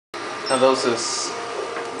Now there's this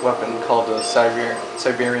weapon called the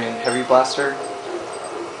Siberian Heavy Blaster.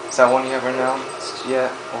 Is that one you haven't announced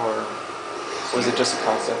yet, or was it just a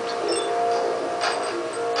concept?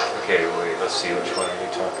 Okay, wait, let's see, which one are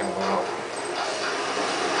you talking about?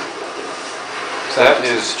 That That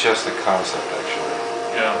is just a concept, actually.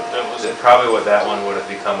 Yeah, that was it. Probably what that one would have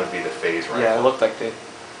become would be the phase rifle. Yeah, it looked like it.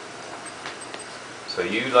 So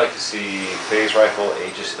you'd like to see phase rifle,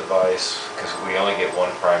 Aegis device, because we only get one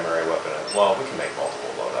primary weapon. Well, we can make multiple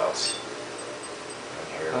loadouts. And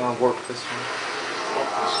here, Warp pistol.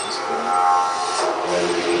 and then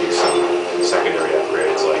we can do some secondary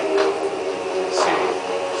upgrades like, let's see,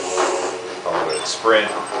 unlimited sprint.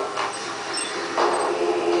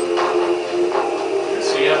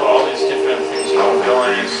 So you have all these different things you can go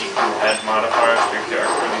in, you can add modifiers to your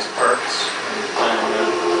character, these perks, and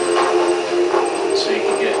so you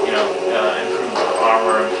can get, improved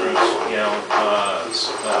armor, improved,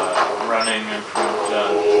 running,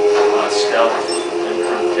 improved stealth,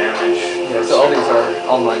 improved damage. Yeah, so all these are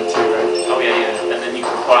online too, right? Oh yeah, and then you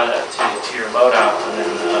can apply that to your loadout, and then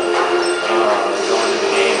go into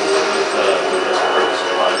the game with those perks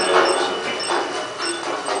applied to it.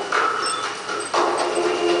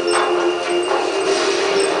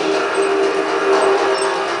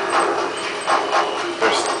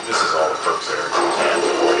 This is all the perks there.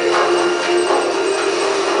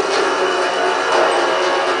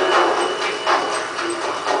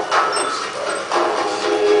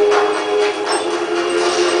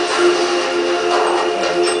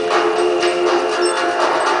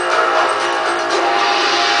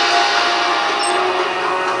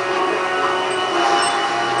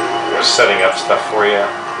 They're setting up stuff for you.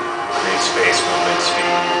 Create space, movement,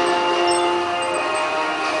 speed.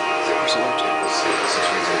 Let's see, this is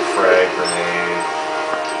using frag grenade.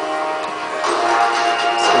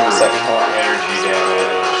 In the second one. Energy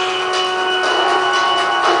damage.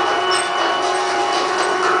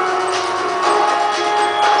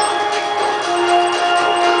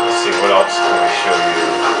 Let's see, what else can we show you?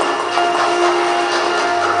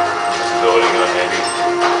 Visibility gun, maybe?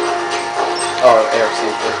 Oh, ARC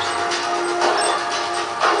first.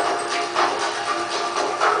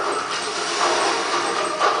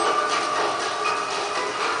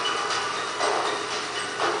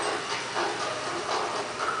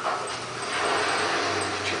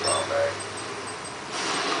 Get your bomb bag.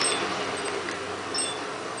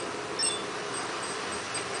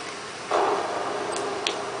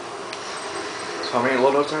 So how many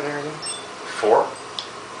loadouts are there again? 4?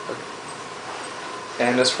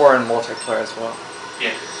 And there's 4 in multiplayer as well.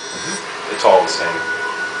 Yeah. It's all the same.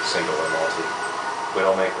 Single and multi.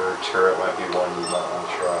 Widowmaker turret might be one you might want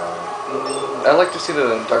to try. I'd like to see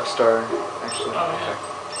the Dark Star, actually. Oh, yeah.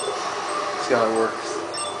 See how it works.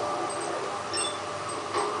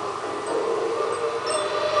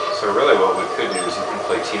 So really what we could do is you can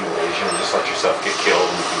play Team Invasion and just let yourself get killed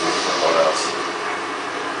and you can do different loadouts.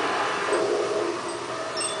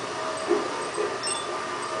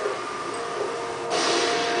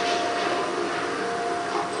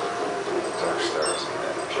 Dark Stars and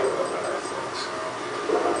damage weapon, I think. So.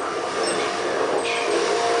 Damage.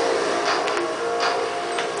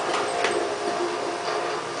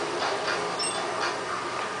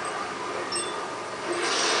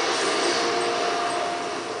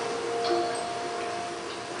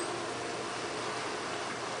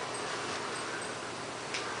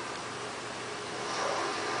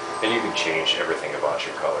 And you can change everything about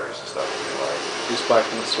your colors and stuff if you like. Use black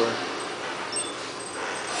in the sword.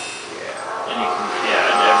 Yeah. And you can,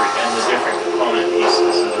 and the different component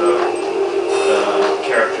pieces of the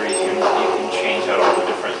character, you can change out all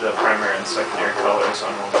the primary and secondary colors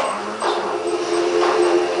on all the armors.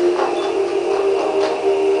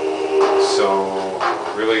 So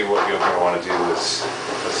really what you're going to want to do is,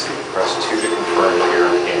 let's see, press 2 to confirm that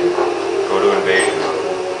you're in. Go to Invasion mode.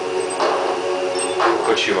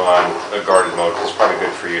 Put you on a guarded mode because it's probably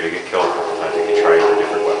good for you to get killed a couple times if you try your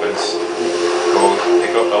different weapons. Go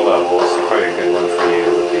pick up a level, so probably a good one for you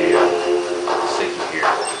would be sticky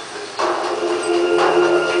here.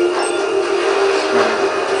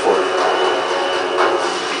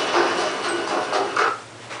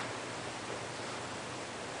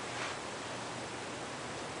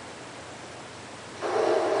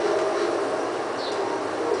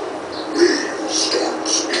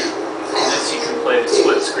 This you can play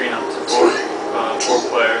split screen up to four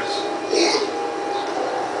players.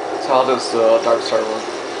 So how does the Dark Star work?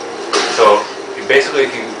 So basically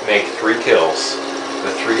if you make 3 kills,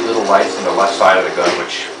 the 3 little lights on the left side of the gun,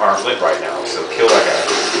 which aren't lit right now, so kill that guy.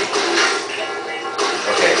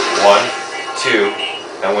 Okay, 1, 2,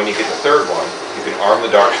 And when you get the third one, you can arm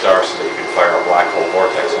the Dark Star so that you can fire a black hole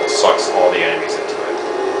vortex and it sucks all the enemies into it.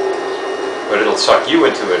 But it'll suck you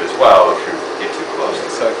into it as well if you get too close.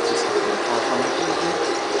 So just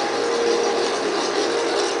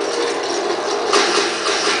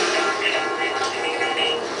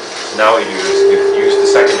So now what you do is do